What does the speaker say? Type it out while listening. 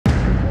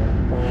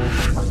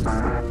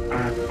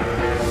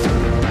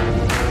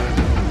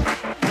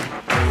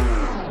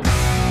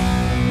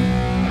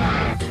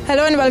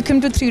Hello and welcome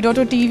to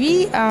 3.0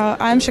 TV.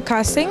 I am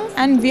Shikha Singh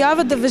and we are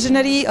with the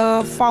visionary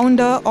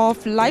founder of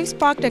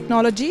LifeSpark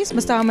Technologies,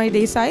 Mr. Amey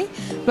Desai.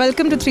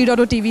 Welcome to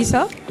 3.0 TV,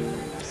 sir.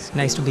 It's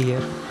nice to be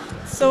here.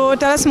 So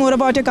tell us more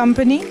about your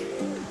company.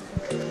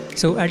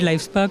 So at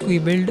LifeSpark, we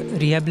build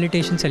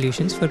rehabilitation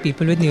solutions for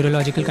people with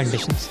neurological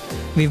conditions.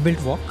 We've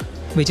built Walk,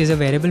 which is a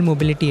wearable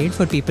mobility aid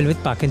for people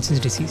with Parkinson's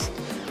disease.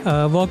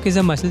 Walk is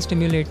a muscle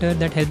stimulator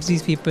that helps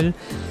these people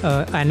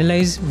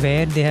analyze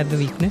where they have the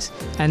weakness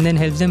and then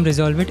helps them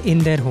resolve it in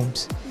their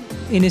homes.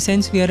 In a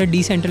sense, we are a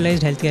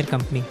decentralized healthcare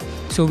company.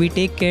 So we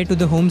take care to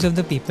the homes of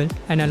the people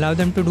and allow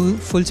them to do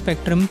full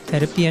spectrum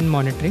therapy and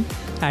monitoring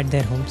at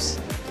their homes.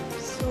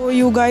 So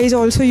you guys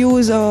also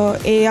use AR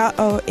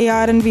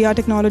and VR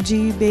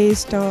technology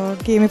based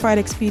gamified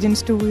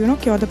experience to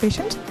cure the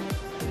patients?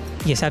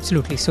 Yes,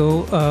 absolutely.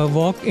 So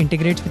Walk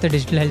integrates with a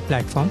digital health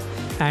platform,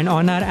 and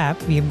on our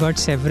app we've got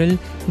several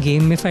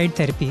gamified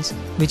therapies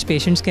which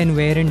patients can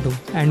wear and do.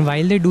 And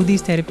while they do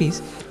these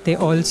therapies, they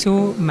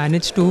also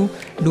manage to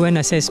do an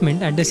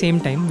assessment at the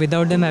same time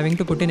without them having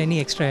to put in any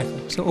extra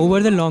effort. So over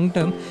the long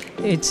term,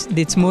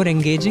 it's more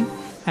engaging,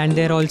 and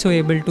they're also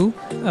able to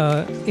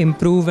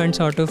improve and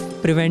sort of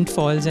prevent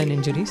falls and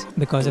injuries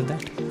because of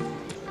that.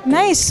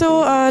 Nice.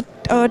 So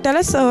tell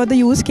us the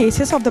use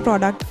cases of the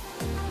product.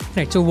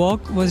 Right, so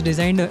Walk was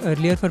designed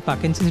earlier for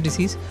Parkinson's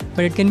disease,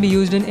 but it can be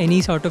used in any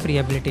sort of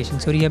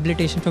rehabilitation. So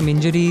rehabilitation from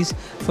injuries,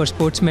 for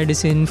sports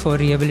medicine, for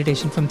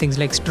rehabilitation from things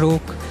like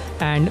stroke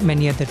and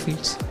many other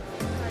fields.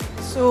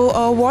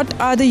 So what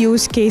are the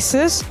use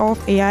cases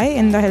of AI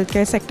in the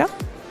healthcare sector?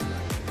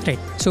 Right,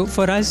 so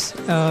for us,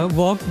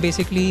 Walk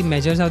basically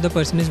measures how the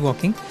person is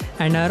walking,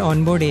 and our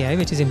onboard AI,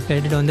 which is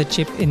embedded on the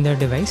chip in the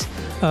device,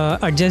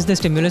 adjusts the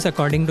stimulus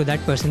according to that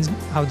person's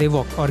how they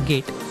walk or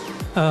gait.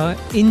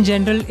 In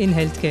general, in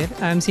healthcare,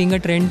 I'm seeing a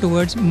trend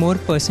towards more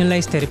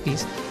personalized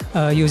therapies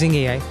using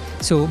AI.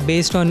 So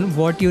based on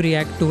what you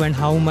react to and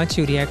how much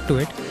you react to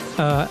it,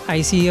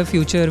 I see a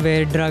future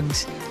where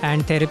drugs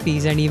and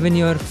therapies and even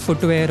your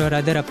footwear or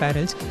other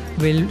apparels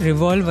will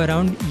revolve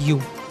around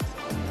you.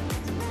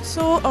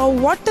 So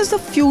what is the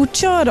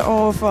future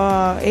of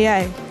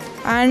AI?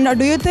 And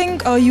do you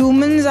think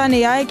humans and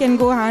AI can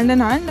go hand in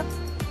hand?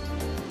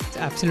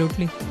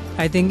 Absolutely.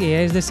 I think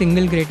AI is the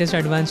single greatest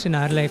advance in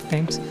our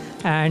lifetimes.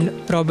 And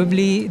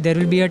probably there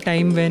will be a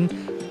time when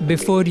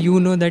before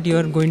you know that you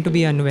are going to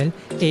be unwell,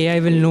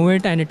 AI will know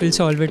it and it will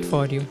solve it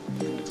for you.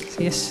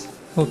 So yes,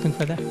 hoping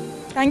for that.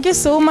 Thank you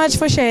so much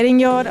for sharing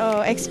your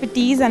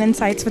expertise and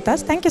insights with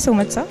us. Thank you so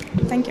much, sir.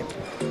 Thank you.